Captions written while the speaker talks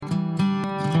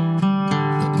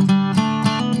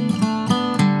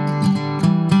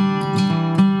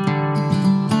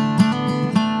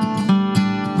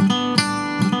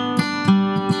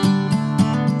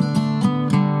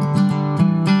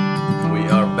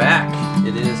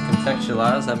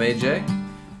Ualize. I'm AJ.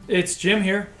 It's Jim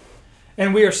here,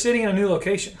 and we are sitting in a new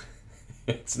location.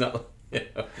 It's not.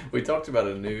 We talked about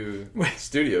a new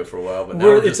studio for a while, but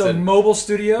now it's a mobile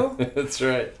studio. That's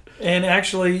right. And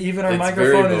actually, even our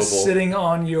microphone is sitting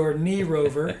on your knee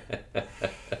rover.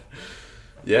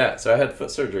 Yeah, so I had foot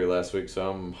surgery last week, so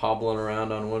I'm hobbling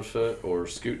around on one foot or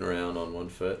scooting around on one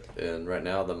foot, and right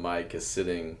now the mic is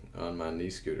sitting on my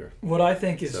knee scooter. What I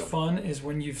think is fun is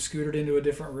when you've scootered into a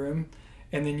different room,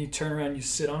 and then you turn around and you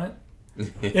sit on it.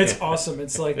 It's awesome.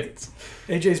 It's like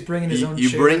AJ's bringing his own chair.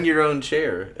 You bring your own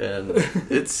chair, and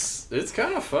it's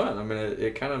kind of fun. I mean,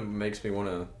 it kind of makes me want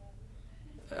to...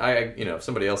 if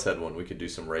somebody else had one, we could do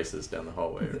some races down the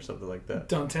hallway or something like that.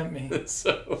 Don't tempt me.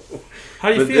 So, how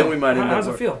do you feel? How's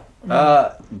it feel?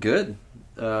 Good.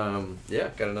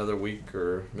 Got another week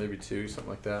or maybe two, something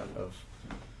like that, of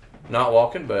not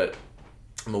walking, but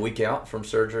I'm a week out from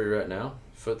surgery right now.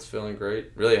 Foot's feeling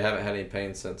great. Really, I haven't had any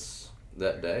pain since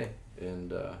that day,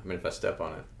 and if I step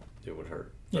on it, it would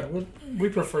hurt. Yeah, we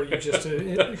prefer you just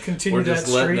to continue We're that just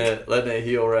streak. letting it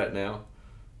heal right now.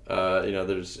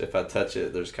 There's if I touch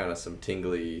it, there's kind of some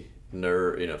tingly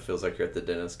nerve. It feels like you're at the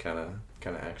dentist kind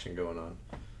of action going on,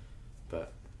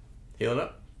 but healing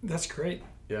up. That's great.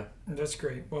 Yeah, that's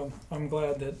great. Well, I'm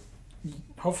glad that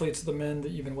hopefully it's the men that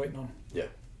you've been waiting on. Yeah.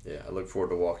 I look forward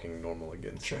to walking normal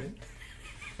again. That's right.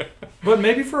 But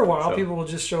maybe for a while, people will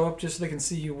just show up just so they can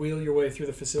see you wheel your way through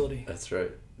the facility. That's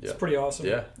right. Yeah. It's pretty awesome.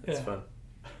 Yeah, it's fun.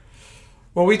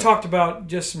 Well, we talked about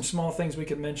just some small things we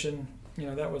could mention.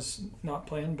 That was not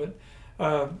planned, but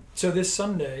so this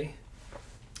Sunday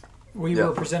we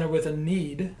were presented with a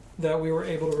need that we were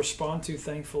able to respond to,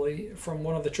 thankfully, from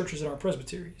one of the churches in our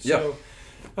presbytery. So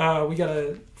I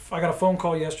got a phone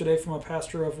call yesterday from a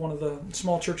pastor of one of the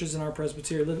small churches in our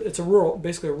presbytery. It's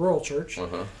basically a rural church.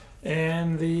 Uh-huh.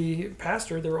 And the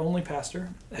pastor, their only pastor,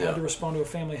 had to respond to a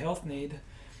family health need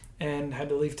and had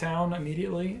to leave town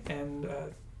immediately and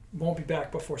won't be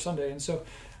back before Sunday. And so,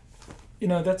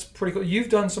 that's pretty cool. You've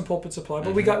done some pulpit supply,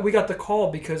 but we got the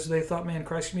call because they thought, man,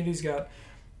 Christ Community's got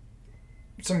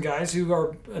some guys who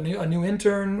are a new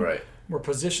intern. Right. We're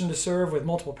positioned to serve with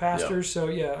multiple pastors.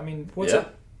 Yeah. So,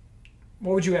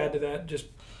 what would you add to that just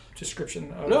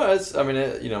description?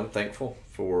 I'm thankful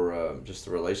for just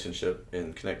the relationship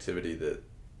and connectivity that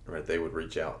they would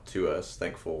reach out to us.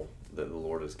 Thankful that the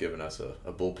Lord has given us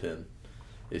a bullpen,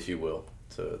 if you will,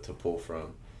 to pull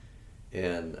from.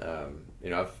 And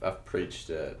I've preached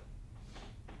at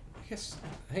I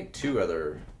think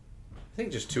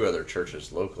just two other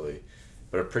churches locally,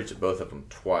 but I've preached at both of them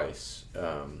twice,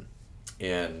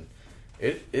 and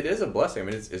it is a blessing. I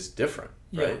mean, it's different,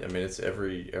 right? I mean, it's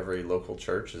every local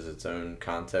church is its own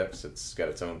context. It's got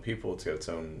its own people. It's got its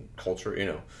own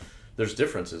culture. There's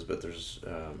differences, but there's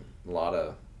a lot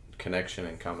of connection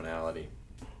and commonality,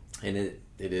 and it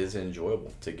is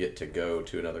enjoyable to get to go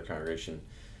to another congregation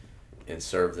and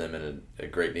serve them in a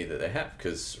great need that they have.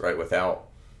 Because without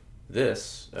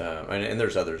this, and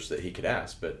there's others that he could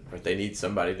ask, but they need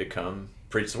somebody to come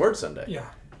preach the word Sunday. Yeah.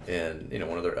 And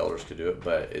one of their elders could do it,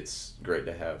 but it's great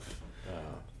to have.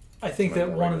 I think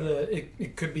that one of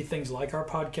it could be things like our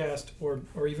podcast,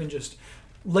 or even just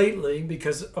lately,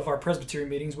 because of our presbytery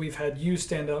meetings, we've had you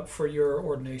stand up for your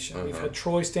ordination. Uh-huh. We've had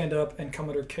Troy stand up and come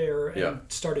under care and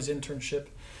start his internship,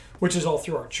 which is all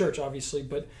through our church, obviously,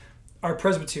 but. Our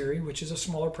presbytery, which is a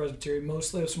smaller presbytery,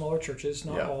 mostly of smaller churches,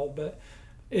 not all, but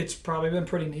it's probably been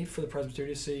pretty neat for the presbytery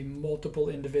to see multiple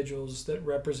individuals that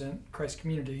represent Christ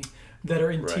Community that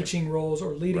are in teaching roles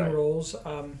or leading roles.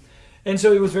 And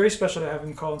so it was very special to have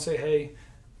him call and say, hey,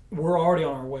 we're already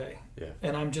on our way. Yeah.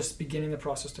 And I'm just beginning the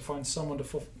process to find someone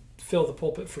to fill the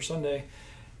pulpit for Sunday.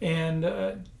 And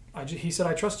he said,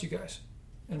 I trust you guys.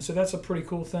 And so that's a pretty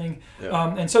cool thing.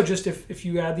 Yeah. And so just if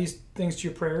you add these things to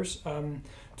your prayers,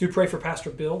 do pray for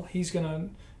Pastor Bill. He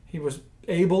was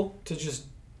able to just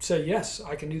say, yes,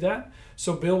 I can do that.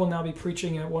 So Bill will now be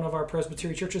preaching at one of our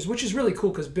presbytery churches, which is really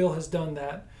cool because Bill has done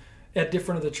that at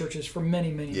different of the churches for many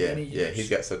years. Yeah, he's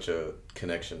got such a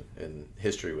connection and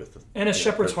history with and a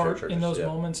shepherd's heart in those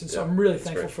moments. And so I'm really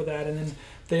thankful for that. And then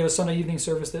they have a Sunday evening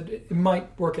service that it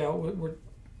might work out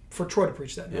for Troy to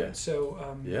preach that night. Yeah. So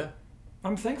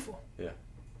I'm thankful. Yeah.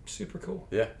 Super cool.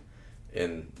 Yeah.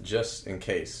 And just in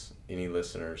case any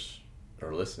listeners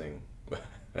are listening,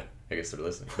 I guess they're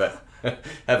listening, but I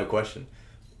have a question.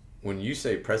 When you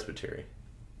say presbytery,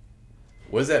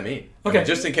 what does that mean? Okay. I mean,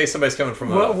 just in case somebody's coming from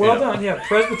well done. Yeah,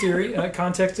 presbytery,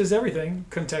 context is everything,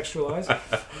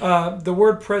 contextualize. The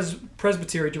word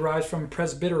presbytery derives from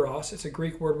presbyteros. It's a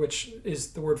Greek word which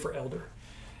is the word for elder.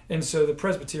 And so the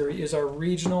presbytery is our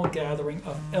regional gathering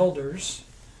of elders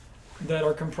that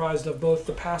are comprised of both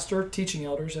the pastor, teaching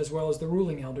elders, as well as the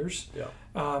ruling elders. Yeah.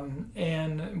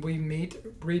 And we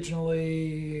meet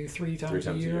regionally three times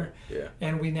a year. Yeah.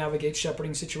 And we navigate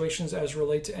shepherding situations as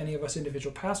relate to any of us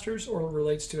individual pastors or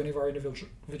relates to any of our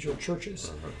individual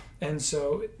churches. And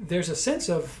so there's a sense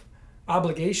of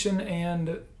obligation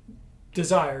and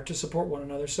desire to support one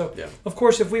another. So, of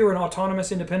course, if we were an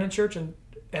autonomous independent church and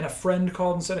a friend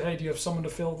called and said, hey, do you have someone to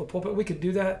fill the pulpit? We could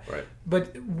do that. Right.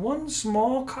 But one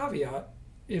small caveat,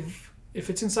 if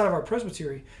it's inside of our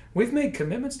presbytery, we've made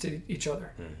commitments to each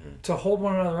other to hold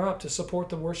one another up, to support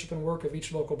the worship and work of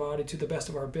each local body to the best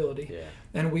of our ability. Yeah.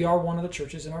 And we are one of the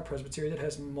churches in our presbytery that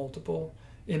has multiple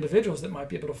individuals that might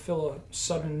be able to fill a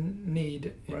sudden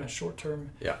need in a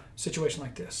short-term situation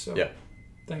like this. So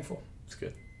thankful. That's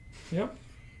good. Yep.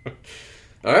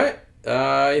 All right.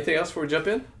 Anything else before we jump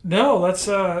in? No, let's.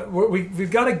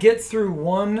 We've got to get through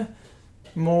one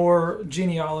more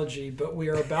genealogy, but we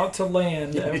are about to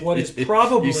land at what is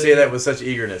probably... You say that with such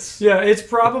eagerness. Yeah, it's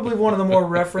probably one of the more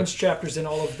referenced chapters in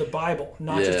all of the Bible,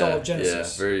 not just all of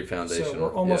Genesis. Yeah, very foundational. So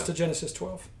we're almost to Genesis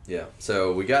 12. Yeah,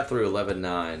 so we got through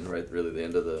 11:9, right? Really, the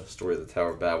end of the story of the Tower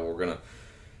of Babel. We're going to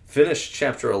finish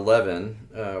chapter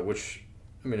 11, which,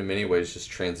 I mean, in many ways, just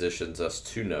transitions us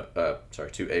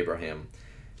to Abraham,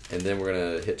 and then we're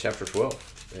going to hit chapter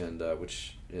 12, and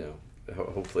which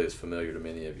hopefully is familiar to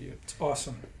many of you. It's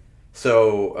awesome.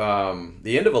 So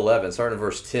the end of 11, starting in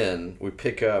verse 10, we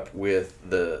pick up with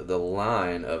the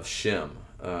line of Shem,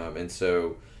 and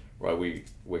so we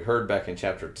heard back in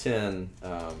chapter 10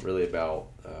 really about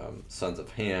sons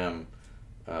of Ham,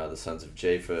 the sons of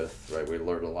Japheth. Right, we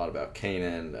learned a lot about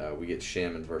Canaan. We get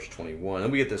Shem in verse 21,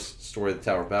 and we get this story of the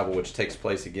Tower of Babel, which takes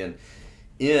place again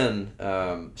in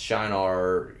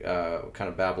Shinar, kind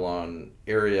of Babylon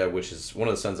area, which is one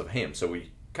of the sons of Ham. So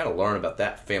we kind of learn about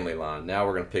that family line. Now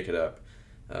we're going to pick it up,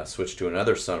 switch to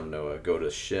another son of Noah, go to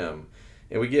Shem.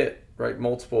 And we get,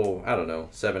 multiple,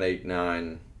 7, 8,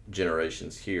 9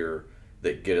 generations here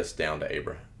that get us down to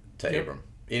Abram.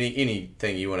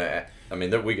 Anything you want to add? I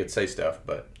mean, we could say stuff,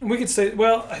 but... We could say,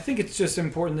 I think it's just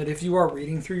important that if you are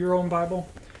reading through your own Bible...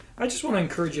 I just want to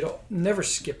encourage you to never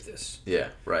skip this. Yeah,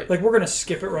 right. Like, we're going to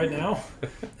skip it right now.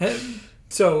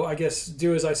 So, I guess,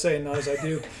 do as I say and not as I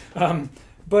do.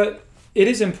 But it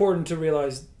is important to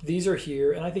realize these are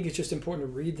here, and I think it's just important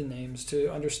to read the names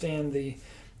to understand the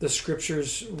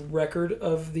Scripture's record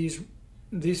of these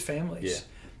families. Yeah.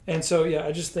 And so,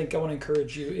 I just think I want to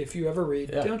encourage you, if you ever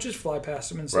read, don't just fly past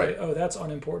them and say, oh, that's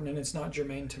unimportant and it's not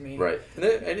germane to me. Right. And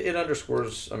it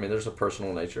underscores, there's a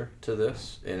personal nature to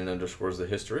this, and it underscores the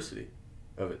historicity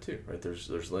of it too, right?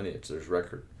 There's lineage, there's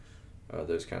record,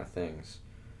 those kind of things.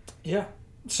 Yeah.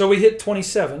 So we hit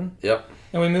 27. Yep.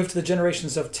 And we move to the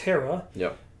generations of Terah.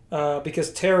 Yep.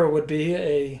 Because Terah would be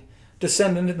a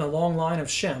descendant in the long line of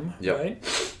Shem, right?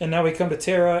 And now we come to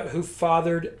Terah, who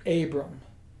fathered Abram,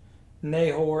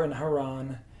 Nahor, and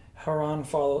Haran. Haran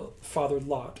fathered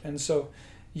Lot. And so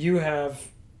you have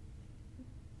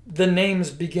the names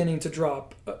beginning to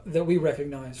drop that we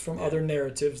recognize from other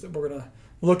narratives that we're going to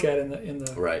look at in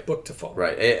the book to follow.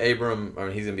 Right. Abram,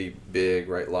 he's going to be big,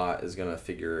 right? Lot is going to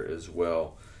figure as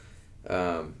well.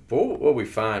 But what we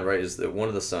find, right, is that one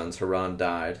of the sons, Haran,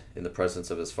 died in the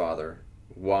presence of his father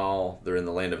while they're in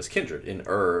the land of his kindred, in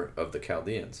Ur of the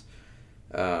Chaldeans.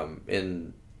 I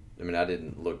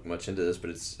didn't look much into this,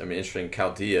 but it's, interesting.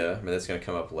 Chaldea, that's going to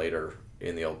come up later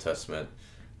in the Old Testament,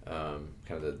 kind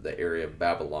of the area of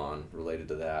Babylon related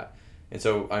to that. And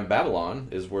so Babylon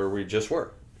is where we just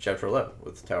were, chapter 11,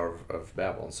 with the Tower of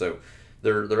Babel. And so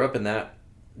they're up in that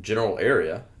general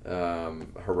area.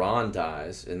 Haran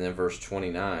dies, and then verse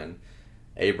 29,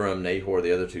 Abram, Nahor,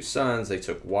 the other two sons, they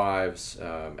took wives.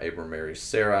 Abram marries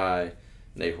Sarai,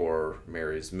 Nahor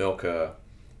marries Milcah.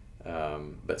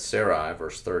 But Sarai,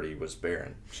 verse 30, was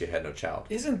barren. She had no child.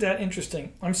 Isn't that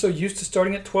interesting? I'm so used to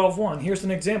starting at 12:1. Here's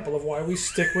an example of why we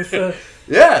stick with the...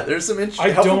 There's some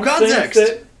interesting, helpful context. I don't think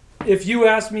that if you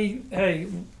asked me, hey,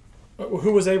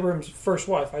 who was Abram's first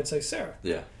wife? I'd say Sarah.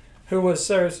 Yeah. Who was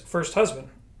Sarah's first husband?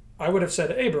 I would have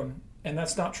said Abram, and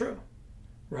that's not true.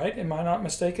 Right? Am I not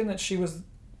mistaken that she was...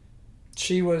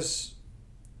 Is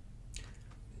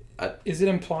it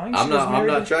implying she was married? I'm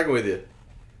not tracking with you.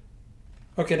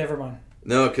 Okay, never mind.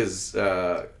 No, because...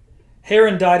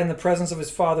 Haran died in the presence of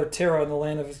his father Terah in the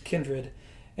land of his kindred.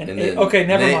 Okay,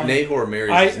 never mind. Nahor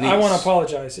marries his niece. I want to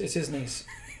apologize. It's his niece.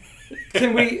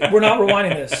 We're not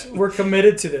rewinding this. We're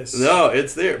committed to this. No,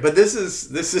 it's there. But this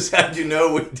is how you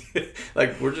know we did.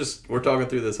 We're talking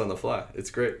through this on the fly.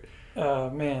 It's great.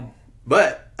 Man.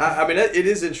 But, it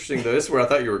is interesting, though. This is where I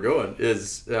thought you were going.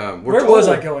 Where was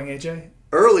I going, AJ?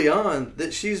 early on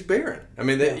that she's barren. I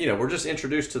mean, we're just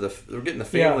introduced to we're getting the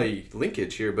family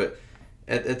linkage here, but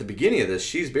at the beginning of this,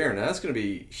 she's barren. Now, that's going to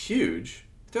be huge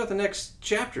throughout the next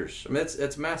chapters. I mean,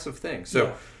 it's a massive thing.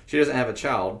 So she doesn't have a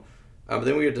child. But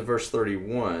then we get to verse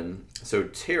 31. So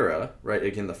Terah, right,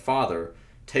 again, the father,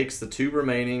 takes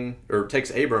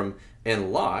takes Abram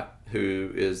and Lot,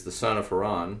 who is the son of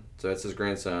Haran, so that's his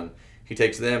grandson. He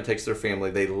takes them, takes their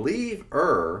family. They leave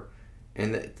Ur,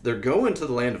 and they're going to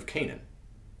the land of Canaan.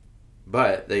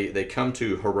 But they come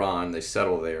to Haran, they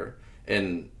settle there.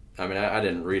 And, I mean, I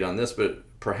didn't read on this, but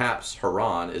perhaps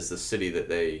Haran is the city that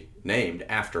they named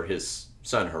after his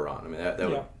son Haran. I mean, that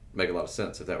would make a lot of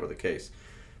sense if that were the case.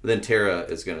 But then Terah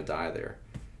is going to die there.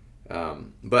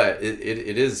 But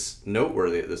it is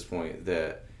noteworthy at this point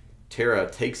that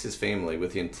Terah takes his family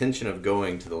with the intention of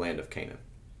going to the land of Canaan.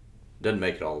 Doesn't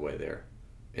make it all the way there.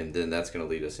 And then that's going to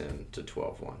lead us into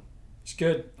 12:1. It's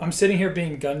good. I'm sitting here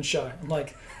being gun shy. I'm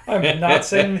like, I'm not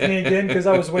saying anything again because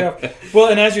I was way off. Well,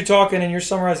 and as you're talking and you're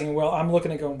summarizing, I'm looking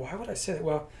and going, why would I say that?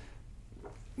 Well,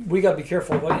 we got to be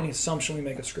careful about any assumption we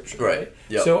make of Scripture. Right.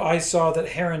 Yep. So I saw that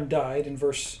Haran died in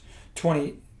verse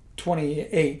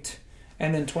 28,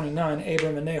 and then 29,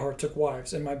 Abram and Nahor took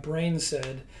wives. And my brain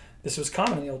said, this was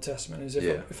common in the Old Testament, is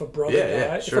if a brother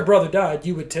died, if a brother died,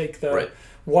 you would take the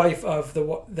wife of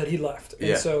that he left.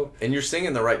 And so, and you're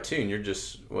singing the right tune. You're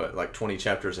just like 20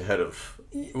 chapters ahead of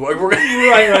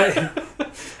right.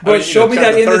 But show me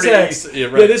that in the text. Yeah,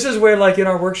 this is where, like in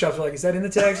our workshops, we're like, is that in the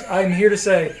text? I'm here to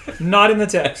say, not in the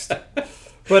text.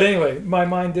 But anyway, my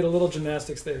mind did a little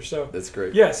gymnastics there. So that's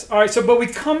great. Yes. All right. So, but we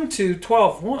come to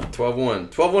 12:1.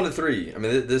 12:1 to 3. I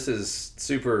mean, this is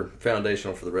super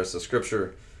foundational for the rest of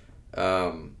Scripture.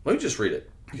 Let me just read it.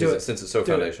 Since it's so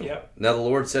foundational. Yep. Now the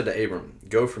Lord said to Abram,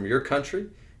 go from your country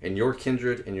and your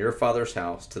kindred and your father's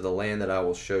house to the land that I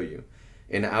will show you.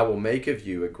 And I will make of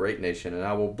you a great nation, and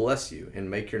I will bless you and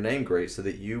make your name great so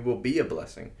that you will be a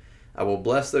blessing. I will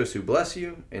bless those who bless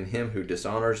you, and him who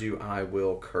dishonors you I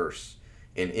will curse.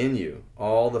 And in you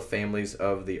all the families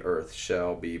of the earth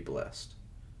shall be blessed.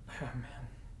 Oh, man.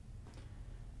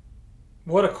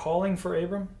 What a calling for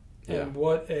Abram. And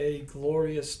what a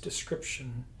glorious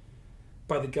description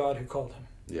by the God who called him.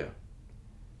 Yeah.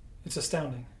 It's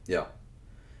astounding. Yeah.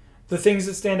 The things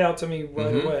that stand out to me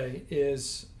right away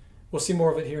is, we'll see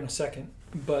more of it here in a second,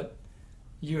 but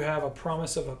you have a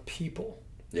promise of a people.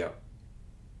 Yeah.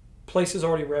 Place is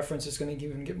already referenced. It's going to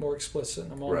even get more explicit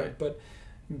in a moment. Right. But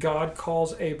God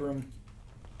calls Abram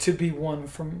to be one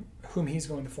from whom he's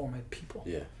going to form a people.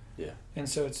 Yeah. Yeah. And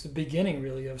so it's the beginning,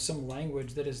 really, of some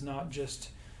language that is not just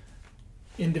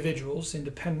individuals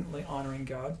independently honoring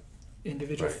God,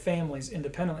 individual families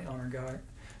independently honoring God,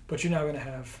 but you're now going to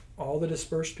have all the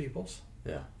dispersed peoples,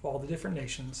 all the different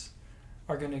nations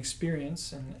are going to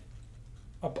experience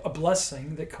a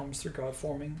blessing that comes through God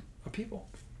forming a people.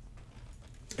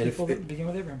 And people that begin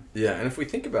with Abraham. Yeah, and if we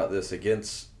think about this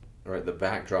against the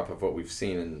backdrop of what we've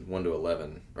seen in 1 to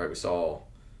 11, we saw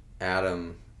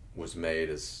Adam was made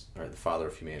as the father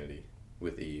of humanity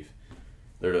with Eve.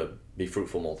 They're to be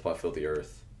fruitful, multiply, fill the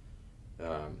earth.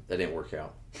 That didn't work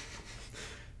out.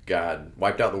 God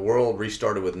wiped out the world,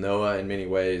 restarted with Noah in many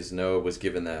ways. Noah was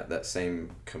given that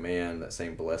same command, that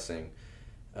same blessing.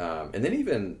 And then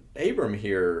even Abram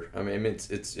here, I mean,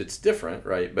 it's different,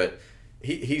 right? But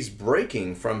he's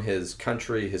breaking from his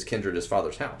country, his kindred, his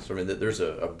father's house. I mean, there's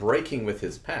a breaking with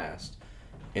his past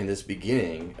in this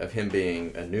beginning of him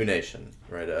being a new nation,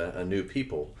 right? A new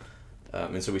people.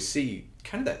 And so we see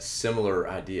kind of that similar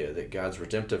idea that God's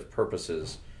redemptive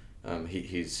purposes,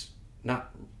 he's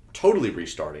not totally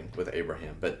restarting with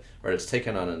Abraham, but it's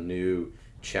taken on a new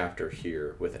chapter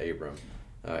here with Abram.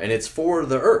 And it's for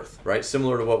the earth, right?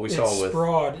 Similar to what we saw with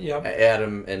broad,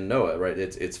 Adam and Noah, right?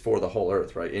 It's for the whole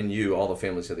earth, right? In you, all the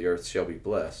families of the earth shall be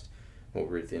blessed. What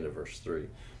we read at the end of verse 3.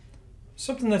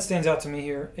 Something that stands out to me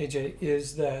here, AJ,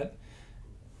 is that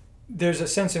there's a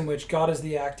sense in which God is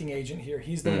the acting agent here.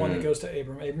 He's the one that goes to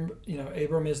Abram.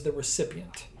 Abram is the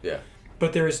recipient. Yeah.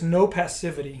 But there is no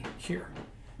passivity here.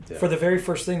 Yeah. For the very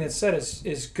first thing that's said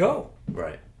is go.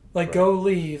 Right. Go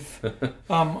leave.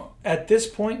 At this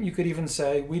point, you could even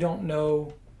say, we don't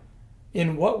know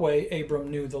in what way Abram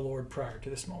knew the Lord prior to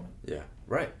this moment. Yeah,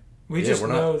 right. We just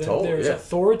know that there's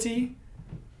authority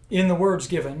in the words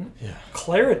given,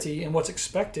 clarity in what's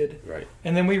expected. Right.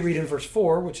 And then we read in verse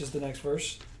 4, which is the next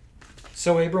verse,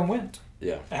 so Abram went,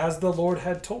 as the Lord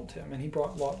had told him, and he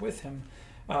brought Lot with him.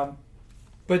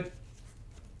 But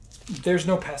there's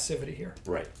no passivity here.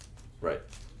 Right.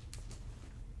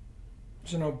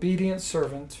 There's an obedient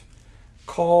servant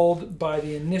called by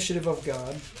the initiative of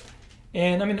God.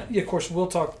 And, I mean, of course, we'll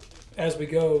talk as we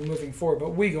go moving forward,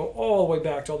 but we go all the way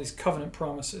back to all these covenant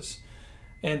promises.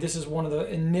 And this is one of the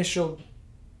initial,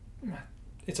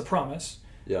 it's a promise.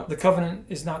 Yeah. The covenant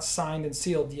is not signed and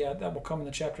sealed yet. That will come in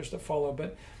the chapters that follow,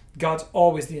 but God's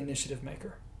always the initiative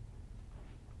maker.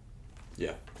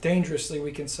 Yeah. Dangerously,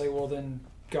 we can say, well, then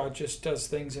God just does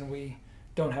things and we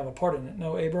don't have a part in it.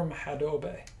 No, Abram had to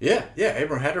obey. Yeah,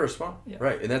 Abram had to respond. Yeah.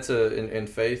 Right, and that's in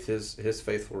faith, his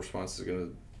faithful response is going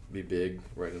to be big,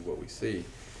 right, in what we see.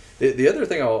 The other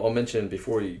thing I'll mention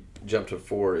before we jump to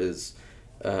 4 is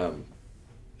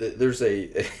there's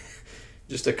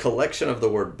just a collection of the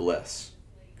word bless,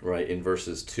 right, in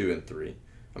verses 2 and 3.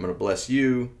 I'm going to bless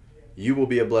you. You will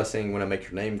be a blessing when I make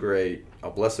your name great.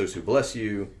 I'll bless those who bless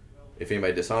you. If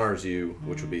anybody dishonors you,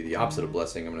 which would be the opposite of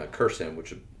blessing, I'm going to curse him, which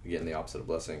would, again, the opposite of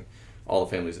blessing. All the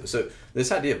families. So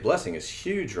this idea of blessing is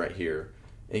huge right here.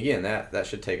 And again, that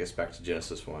should take us back to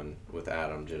Genesis 1 with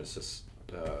Adam, Genesis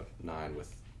 9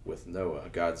 with Noah,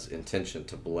 God's intention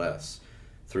to bless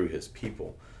through his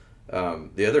people.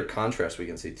 The other contrast we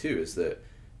can see too is that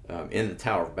in the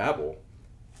Tower of Babel,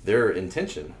 their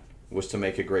intention was to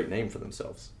make a great name for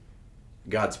themselves.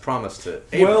 God's promise to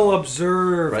Abram. Well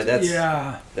observed. Right,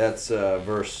 that's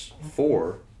verse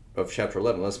 4 of chapter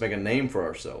 11. Let's make a name for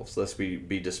ourselves, lest we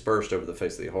be dispersed over the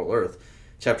face of the whole earth.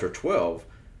 Chapter 12,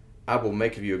 I will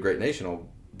make of you a great nation. I'll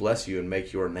bless you and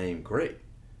make your name great.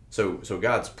 So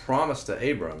God's promise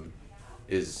to Abram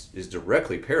is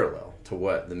directly parallel to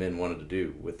what the men wanted to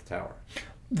do with the tower.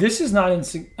 This is not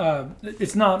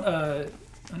it's not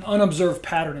an unobserved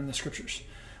pattern in the scriptures,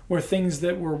 where things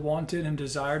that were wanted and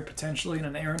desired potentially in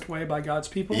an errant way by God's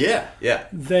people,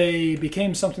 they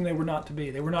became something they were not to be.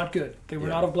 They were not good. They were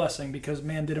not of blessing because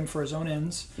man did them for his own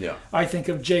ends. Yeah. I think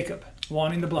of Jacob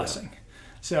wanting the blessing.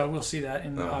 So we'll see that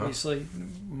in obviously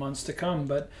months to come.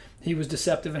 But he was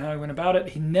deceptive in how he went about it.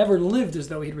 He never lived as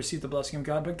though he'd received the blessing of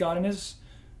God, but God in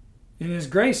his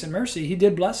grace and mercy, he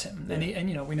did bless him. Yeah.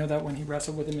 And we know that when he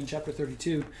wrestled with him in chapter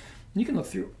 32. You can look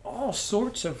through all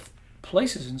sorts of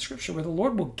places in Scripture where the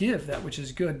Lord will give that which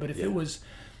is good, but if it was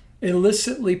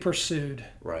illicitly pursued,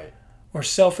 right, or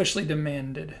selfishly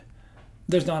demanded,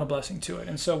 there's not a blessing to it.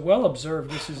 And so, well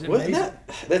observed. This is amazing. Well,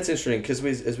 that's interesting because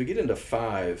as we get into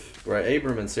 5, right,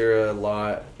 Abram and Sarah,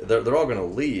 Lot, they're all going to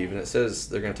leave, and it says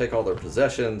they're going to take all their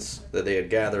possessions that they had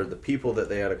gathered, the people that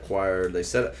they had acquired. They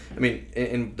said, I mean,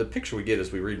 in the picture we get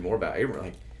as we read more about Abram,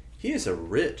 like he is a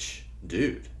rich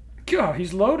dude. God,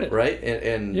 he's loaded, right?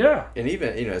 And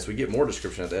even as we get more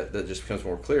description of that just becomes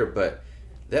more clear. But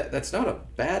that's not a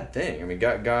bad thing. I mean,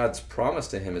 God's promise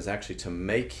to him is actually to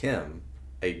make him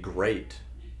a great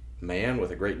man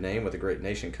with a great name, with a great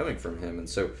nation coming from him. And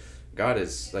so God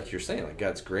is, like you're saying, like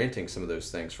God's granting some of those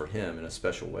things for him in a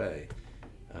special way.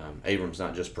 Abram's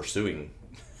not just pursuing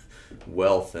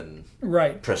wealth and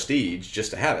prestige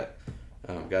just to have it.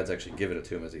 God's actually given it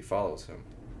to him as he follows him.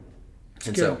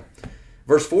 And so,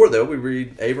 verse 4, though, we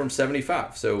read Abram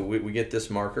 75. So we get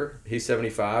this marker. He's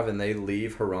 75, and they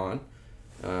leave Haran.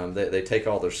 They take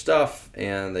all their stuff,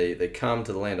 and they come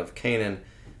to the land of Canaan.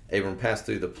 Abram passed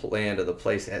through the land of the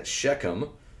place at Shechem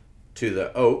to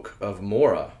the oak of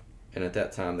Morah. And at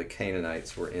that time, the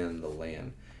Canaanites were in the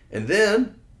land. And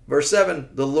then, verse 7,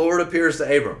 the Lord appears to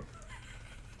Abram.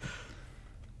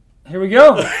 Here we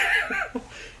go.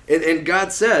 and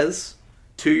God says,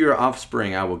 to your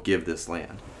offspring I will give this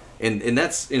land. And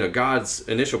that's God's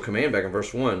initial command back in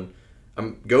verse 1.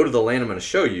 Go to the land I'm going to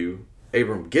show you.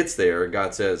 Abram gets there, and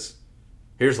God says,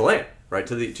 here's the land. Right,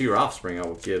 to your offspring I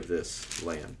will give this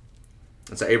land.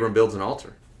 And so Abram builds an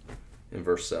altar in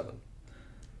verse 7.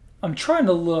 I'm trying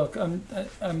to look.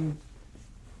 I'm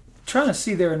trying to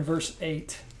see there in verse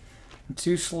 8. I'm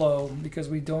too slow because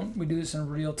we do this in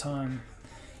real time.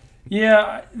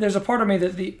 Yeah, there's a part of me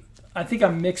that I think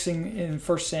I'm mixing in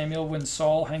 1 Samuel when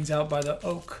Saul hangs out by the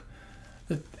oak.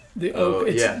 The oak,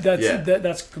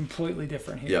 that's completely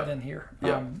different here than here.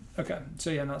 Yeah. Okay,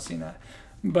 so I'm not seeing that.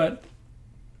 But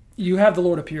you have the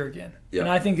Lord appear again. Yeah.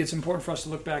 And I think it's important for us to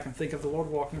look back and think of the Lord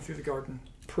walking through the garden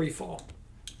pre-fall.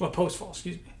 Well, post-fall,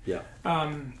 excuse me. Yeah.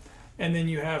 And then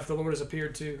you have the Lord has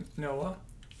appeared to Noah.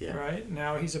 Yeah. Right?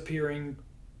 Now he's appearing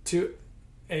to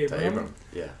Abram.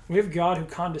 Yeah. We have God who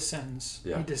condescends.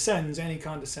 Yeah. He descends and he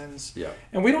condescends. Yeah.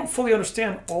 And we don't fully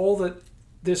understand all that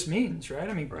this means, right?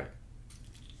 I mean,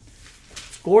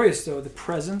 it's glorious, though, the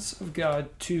presence of God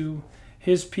to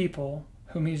his people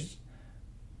whom he's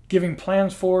giving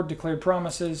plans for, declared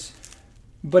promises,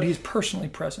 but he's personally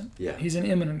present. Yeah. He's an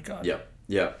immanent God. Yeah.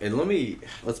 Yeah. And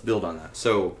let's build on that.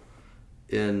 So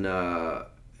to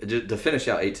finish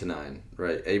out 8 to 9,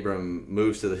 right? Abram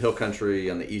moves to the hill country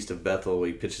on the east of Bethel.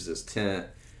 He pitches his tent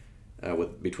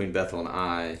between Bethel and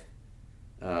Ai.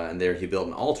 And there he built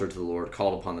an altar to the Lord,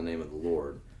 called upon the name of the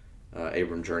Lord.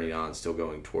 Abram journeyed on, still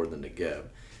going toward the Negeb.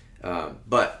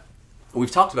 But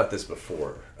we've talked about this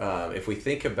before. If we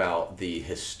think about the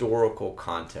historical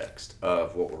context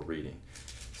of what we're reading.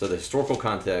 So the historical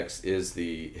context is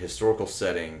the historical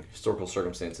setting, historical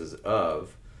circumstances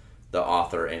of the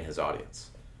author and his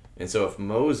audience. And so if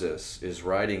Moses is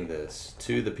writing this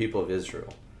to the people of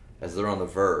Israel as they're on the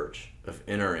verge of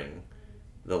entering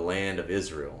the land of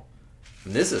Israel,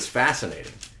 and this is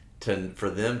fascinating for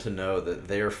them to know that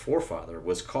their forefather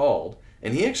was called,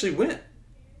 and he actually went.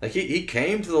 Like he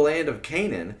came to the land of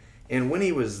Canaan, and when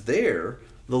he was there,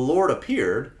 the Lord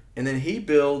appeared, and then he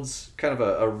builds kind of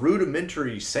a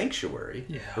rudimentary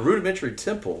sanctuary, a rudimentary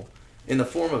temple in the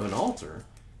form of an altar,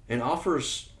 and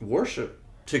offers worship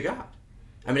to God.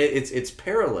 I mean, it's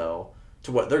parallel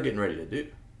to what they're getting ready to do.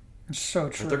 It's so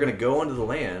true. They're going to go into the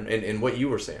land, and what you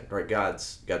were saying, right?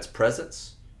 God's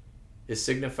presence is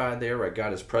signified there, right?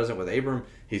 God is present with Abram.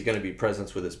 He's going to be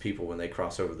present with his people when they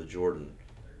cross over the Jordan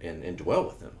and dwell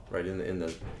with them, right? In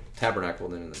the tabernacle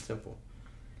and then in the temple.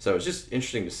 So it's just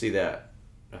interesting to see that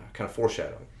kind of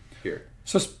foreshadowing here.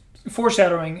 So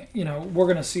foreshadowing, we're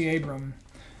going to see Abram.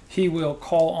 He will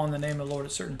call on the name of the Lord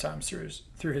at certain times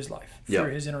through his life,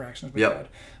 through his interactions with God.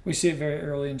 We see it very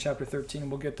early in chapter 13,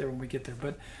 and we'll get there when we get there.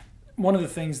 But one of the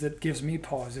things that gives me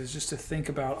pause is just to think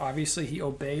about, obviously, he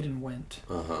obeyed and went.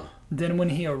 Then when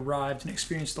he arrived and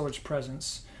experienced the Lord's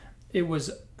presence, it was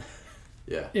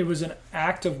an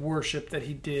act of worship that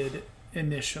he did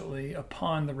initially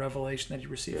upon the revelation that he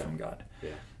received from God.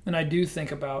 And I do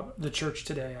think about the church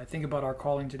today. I think about our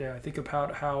calling today. I think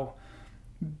about how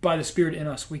by the Spirit in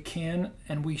us, we can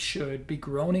and we should be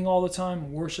groaning all the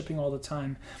time, worshiping all the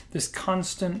time. This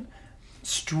constant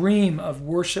stream of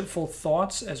worshipful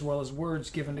thoughts as well as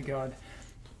words given to God.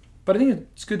 But I think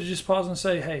it's good to just pause and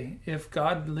say, hey, if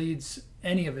God leads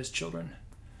any of his children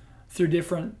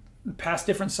through past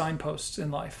different signposts in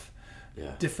life,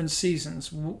 different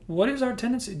seasons, what is our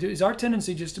tendency? Is our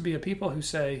tendency just to be a people who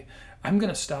say, I'm going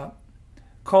to stop,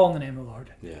 call on the name of the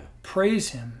Lord, praise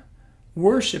him,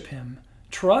 worship him,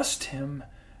 trust him,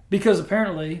 because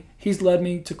apparently he's led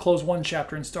me to close one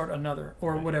chapter and start another,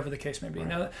 or whatever the case may be.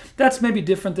 Now, that's maybe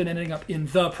different than ending up in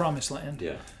the promised land.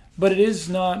 But it is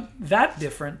not that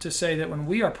different to say that when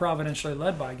we are providentially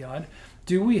led by God,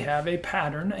 do we have a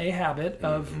pattern, a habit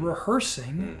of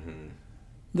rehearsing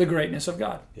the greatness of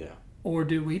God? Or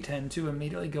do we tend to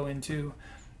immediately go into,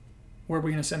 where are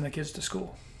we going to send the kids to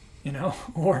school?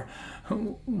 Or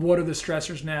what are the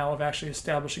stressors now of actually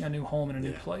establishing a new home in a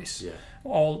new place?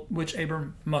 All which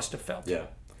Abram must have felt. Yeah,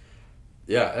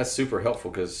 that's super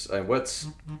helpful because what's,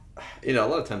 a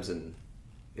lot of times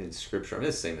in Scripture, I'm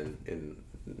just saying in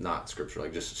not Scripture,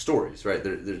 like just stories, right?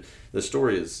 The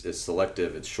story is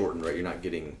selective, it's shortened, right? You're not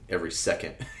getting every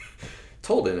second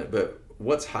told in it, but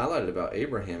what's highlighted about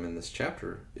Abraham in this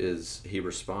chapter is he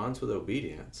responds with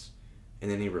obedience,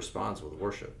 and then he responds with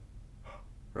worship.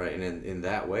 Right, and in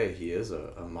that way, he is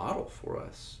a model for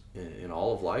us in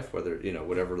all of life, whether,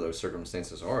 whatever those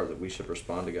circumstances are, that we should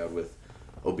respond to God with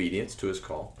obedience to his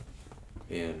call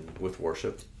and with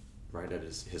worship, right, at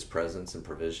his presence and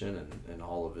provision and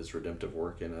all of his redemptive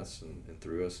work in us and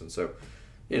through us. And so,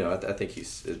 I think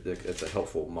it's a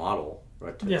helpful model,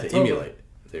 right, to emulate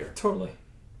there. Totally.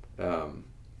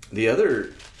 The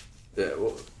other,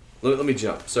 let me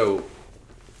jump. So,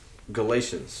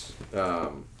 Galatians,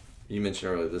 you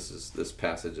mentioned earlier, this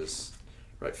passage is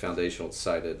foundational. It's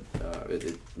cited.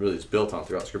 It really is built on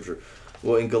throughout Scripture.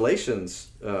 Well, in Galatians,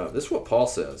 this is what Paul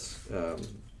says.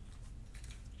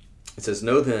 It says,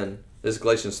 "Know then," this is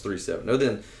Galatians 3:7. "Know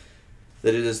then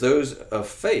that it is those of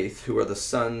faith who are the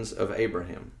sons of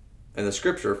Abraham. And the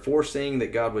Scripture, foreseeing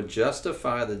that God would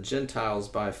justify the Gentiles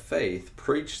by faith,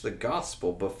 preached the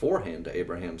gospel beforehand to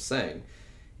Abraham, saying,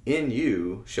 'In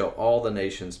you shall all the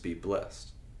nations be blessed,'"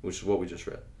 which is what we just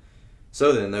read.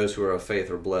 "So then, those who are of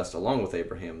faith are blessed along with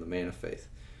Abraham, the man of faith."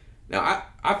 Now,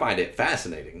 I find it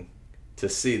fascinating to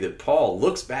see that Paul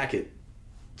looks back at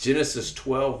Genesis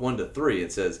 12, 1-3, and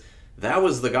says, that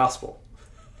was the gospel.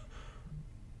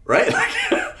 Right?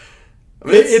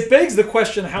 It begs the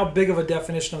question, how big of a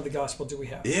definition of the gospel do we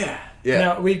have? Yeah.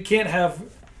 Now, we can't have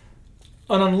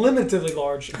an unlimitedly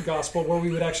large gospel where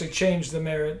we would actually change the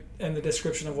merit and the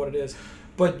description of what it is.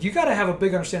 But you got to have a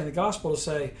big understanding of the gospel to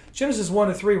say, Genesis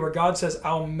 1-3, where God says,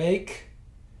 I'll make,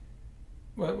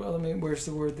 where's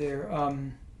the word there?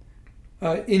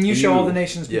 In you shall all the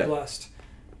nations be blessed.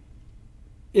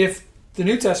 If the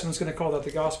New Testament's going to call that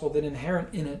the gospel, then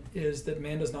inherent in it is that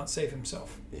man does not save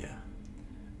himself. Yeah.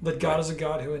 That God is a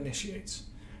God who initiates.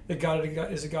 That God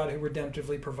is a God who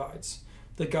redemptively provides.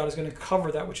 that God is going to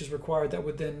cover that which is required that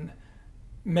would then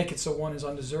make it so one is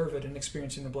undeserved in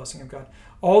experiencing the blessing of God.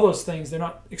 All those things, they're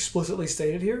not explicitly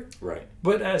stated here. Right.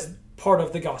 But as part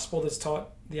of the gospel that's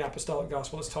taught, the apostolic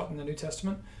gospel that's taught in the New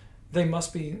Testament, they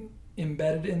must be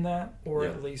embedded in that, or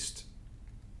at least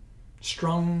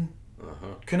strung,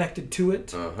 connected to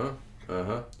it.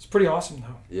 It's pretty awesome,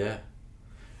 though. Yeah.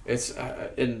 It's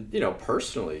and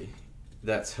personally,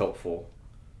 that's helpful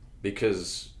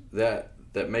because that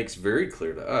makes very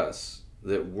clear to us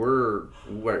that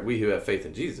we who have faith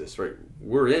in Jesus, right?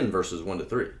 We're in verses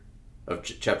 1-3 of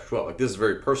chapter 12. Like, this is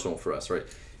very personal for us, right?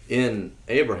 In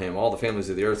Abraham, all the families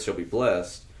of the earth shall be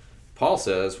blessed. Paul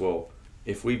says, well,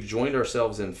 if we've joined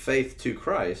ourselves in faith to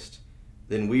Christ,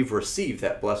 then we've received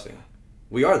that blessing.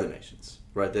 We are the nations,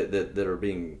 right? That are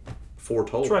being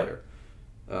foretold there.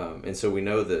 And so we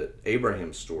know that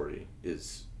Abraham's story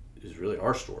is really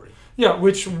our story. Yeah,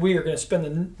 which we are going to spend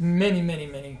the many, many,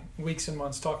 many weeks and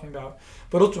months talking about.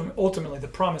 But ultimately, the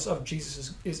promise of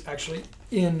Jesus is actually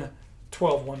in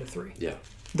 12:1-3. Yeah.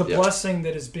 The blessing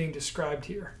that is being described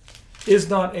here is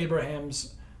not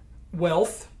Abraham's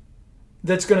wealth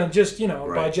that's going to just,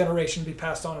 by generation be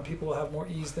passed on and people will have more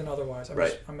ease than otherwise.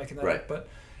 I'm making that up. But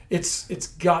it's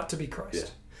got to be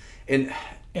Christ. Yeah.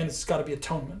 And it's got to be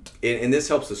atonement. And this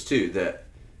helps us too,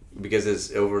 because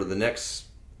as over the next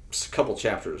couple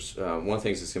chapters, one of the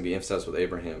things that's going to be emphasized with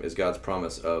Abraham is God's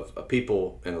promise of a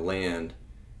people and a land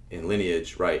and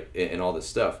lineage, right, and all this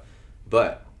stuff.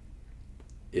 But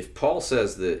if Paul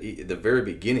says that the very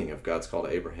beginning of God's call to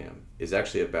Abraham is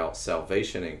actually about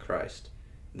salvation in Christ,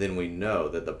 then we know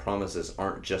that the promises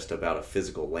aren't just about a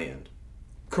physical land.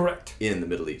 Correct. In the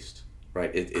Middle East,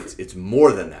 right? It's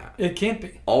more than that. It can't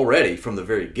be. Already from the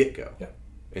very get-go. Yeah.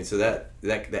 And so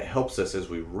that helps us as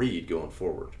we read going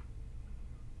forward.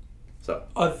 So,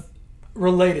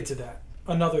 related to that,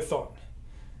 another thought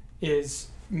is,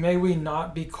 may we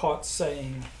not be caught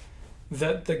saying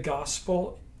that the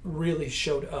gospel really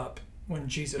showed up when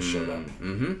Jesus showed up.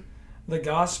 Mm-hmm. The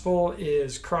gospel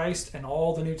is Christ and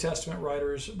all the New Testament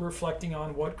writers reflecting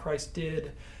on what Christ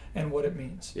did and what it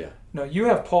means. Yeah. No, you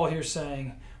have Paul here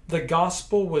saying the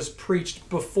gospel was preached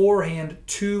beforehand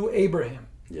to Abraham.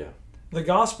 Yeah. The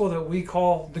gospel that we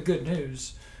call the good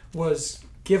news was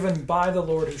given by the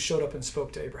Lord who showed up and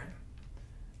spoke to Abraham.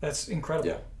 That's incredible.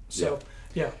 Yeah. So,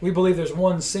 we believe there's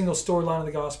one single storyline of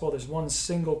the gospel. There's one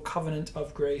single covenant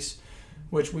of grace,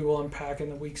 which we will unpack in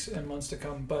the weeks and months to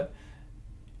come. But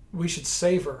we should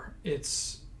savor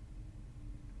its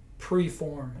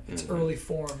pre-form, its early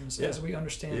forms, as we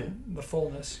understand the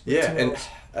fullness. Yeah, and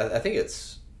I think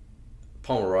it's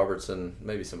Palmer Robertson,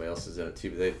 maybe somebody else is in it too,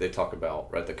 but they talk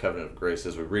about, right, the covenant of grace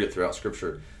as we read it throughout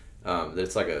Scripture.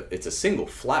 That it's a single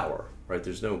flower, right?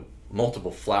 There's no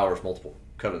multiple flowers, multiple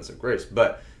covenants of grace,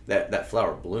 but that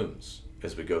flower blooms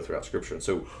as we go throughout Scripture. And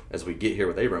so as we get here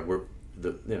with Abram,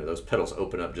 those petals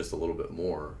open up just a little bit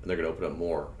more, and they're going to open up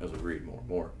more as we read more and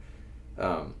more.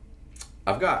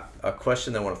 I've got a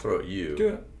question that I want to throw at you. Do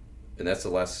it. And that's the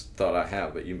last thought I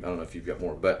have, but I don't know if you've got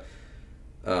more. But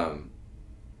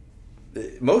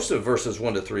most of verses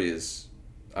 1-3 is,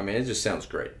 it just sounds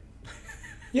great.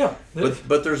 Yeah.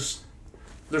 But there's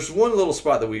one little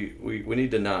spot that we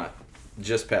need to not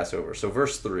just pass over. So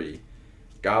verse 3,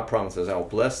 God promises, I will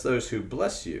bless those who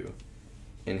bless you,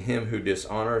 and him who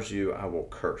dishonors you I will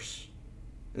curse.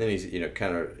 And then he's,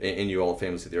 kind of, in you all the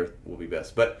families of the earth will be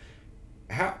best. But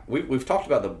we've talked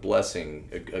about the blessing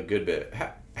a good bit.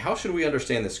 How should we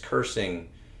understand this cursing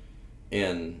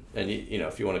and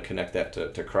if you want to connect that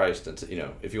to Christ, and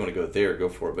if you want to go there, go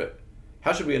for it. But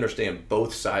how should we understand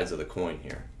both sides of the coin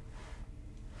here?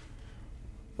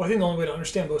 Well, I think the only way to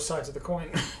understand both sides of the coin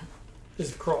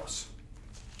is the cross.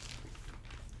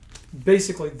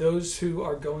 Basically, those who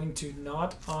are going to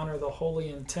not honor the holy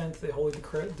intent, the holy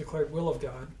declared will of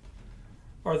God,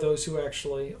 are those who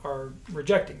actually are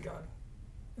rejecting God.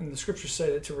 And the scriptures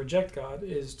say that to reject God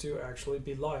is to actually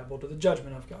be liable to the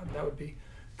judgment of God. That would be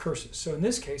curses. So in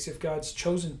this case, if God's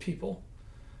chosen people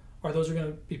are those who are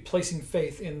going to be placing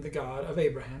faith in the God of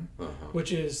Abraham,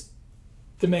 which is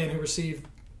the man who received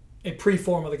a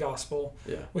pre-form of the gospel,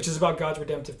 which is about God's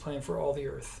redemptive plan for all the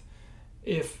earth.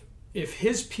 If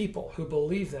his people who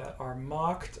believe that are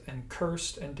mocked and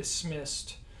cursed and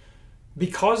dismissed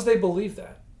because they believe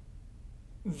that,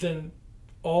 then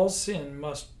all sin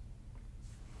must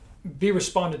be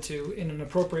responded to in an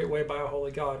appropriate way by a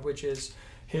holy God, which is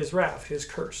his wrath, his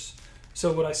curse.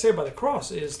 So what I say by the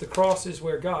cross is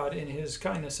where God, in his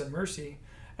kindness and mercy,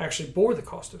 actually bore the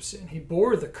cost of sin. He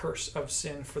bore the curse of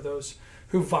sin for those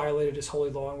who violated his holy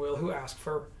law and will, who asked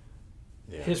for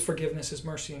his forgiveness, his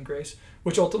mercy and grace,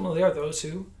 which ultimately are those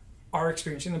who are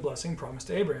experiencing the blessing promised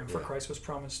to Abraham, for Christ was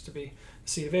promised to be the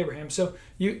seed of Abraham. So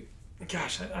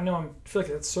I know I feel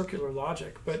like that's circular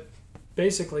logic, but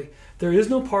basically there is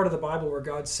no part of the Bible where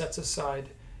God sets aside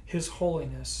his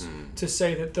holiness to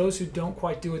say that those who don't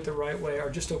quite do it the right way are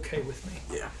just okay with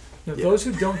me. Those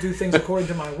who don't do things according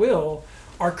to my will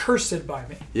are cursed by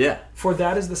me. For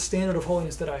that is the standard of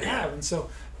holiness that I have. And so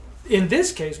in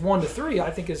this case, 1-3,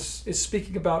 I think is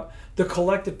speaking about the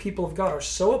collective people of God are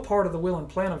so a part of the will and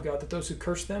plan of God that those who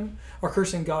curse them are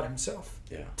cursing God himself.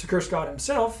 To curse God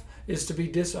himself is to be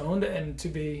disowned and to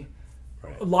be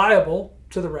liable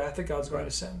to the wrath that God's going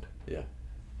to send.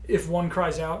 If one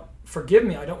cries out, forgive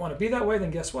me, I don't want to be that way,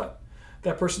 then guess what?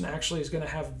 That person actually is going to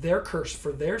have their curse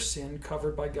for their sin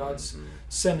covered by God's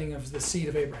sending of the seed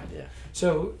of Abraham.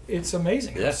 So it's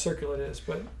amazing how circular it is.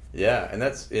 But and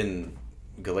that's in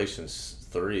Galatians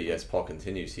 3, as Paul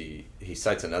continues, he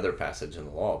cites another passage in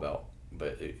the law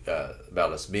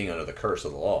about us being under the curse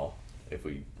of the law if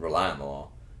we rely on the law.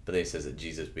 But then he says that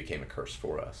Jesus became a curse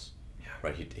for us.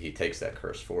 Right? He takes that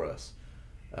curse for us.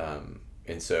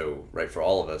 And so, for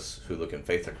all of us who look in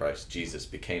faith to Christ, Jesus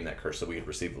became that curse so we could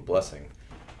receive the blessing.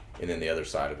 And then the other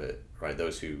side of it,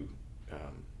 those who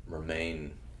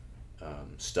remain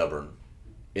stubborn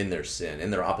in their sin, in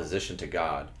their opposition to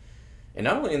God, and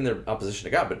not only in their opposition to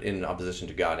God, but in opposition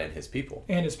to God and his people.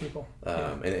 And his people.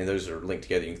 And those are linked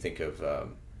together. You can think of,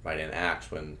 in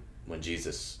Acts, when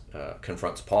Jesus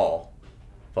confronts Paul,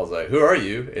 Paul's like, "Who are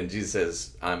you?" And Jesus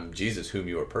says, "I'm Jesus whom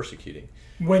you are persecuting."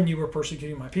 When you were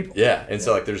persecuting my people.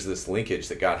 So there's this linkage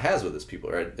that God has with his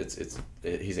people, right?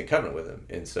 He's in covenant with them.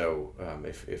 And so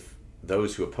if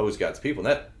those who oppose God's people,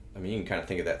 and that, you can kind of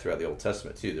think of that throughout the Old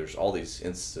Testament too. There's all these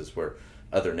instances where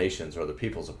other nations or other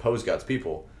peoples oppose God's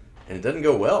people, and it doesn't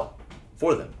go well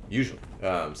for them, usually.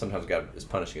 Sometimes God is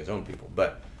punishing his own people.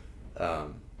 But,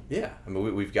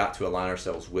 we've got to align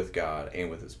ourselves with God and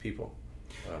with his people.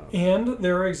 And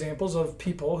there are examples of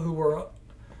people who were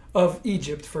of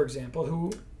Egypt, for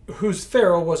example, whose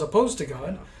Pharaoh was opposed to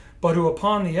God, but who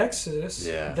upon the Exodus,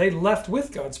 they left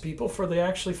with God's people, for they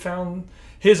actually found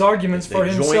his arguments for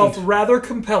himself rather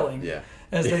compelling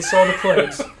as they saw the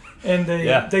plagues. And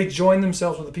they joined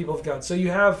themselves with the people of God. So you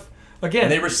have, again...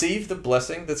 And they receive the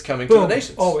blessing that's coming to the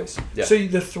nations. Always. So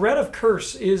the threat of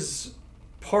curse is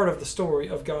part of the story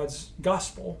of God's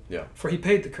gospel, for he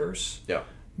paid the curse.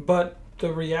 But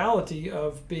the reality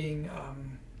of being...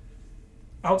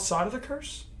 outside of the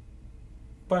curse,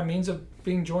 by means of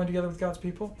being joined together with God's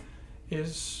people,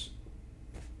 is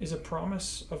a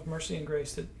promise of mercy and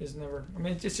grace that is never...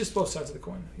 it's just both sides of the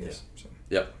coin, I guess.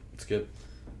 It's good.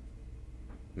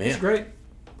 Man. It's great.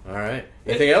 All right.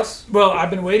 Anything else? Well,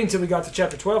 I've been waiting till we got to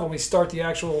chapter 12 when we start the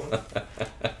actual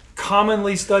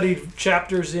commonly studied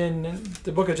chapters in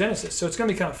the book of Genesis. So it's going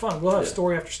to be kind of fun. We'll have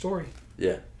story after story.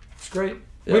 It's great.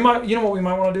 We might, what we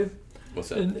might want to do? What's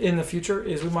that? In the future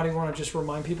is we might even want to just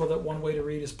remind people that one way to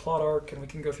read is plot arc, and we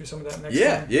can go through some of that next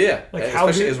time. Like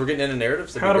especially as we're getting into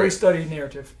narratives. How do we study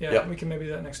narrative? We can maybe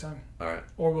do that next time. All right.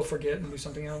 Or we'll forget and do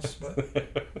something else.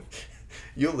 But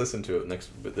you'll listen to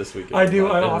it this week. I do.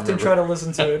 I often try to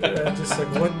listen to it and just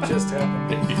like, what just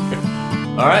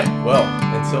happened? All right. Well,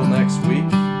 until next week,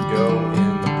 go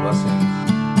in the blessing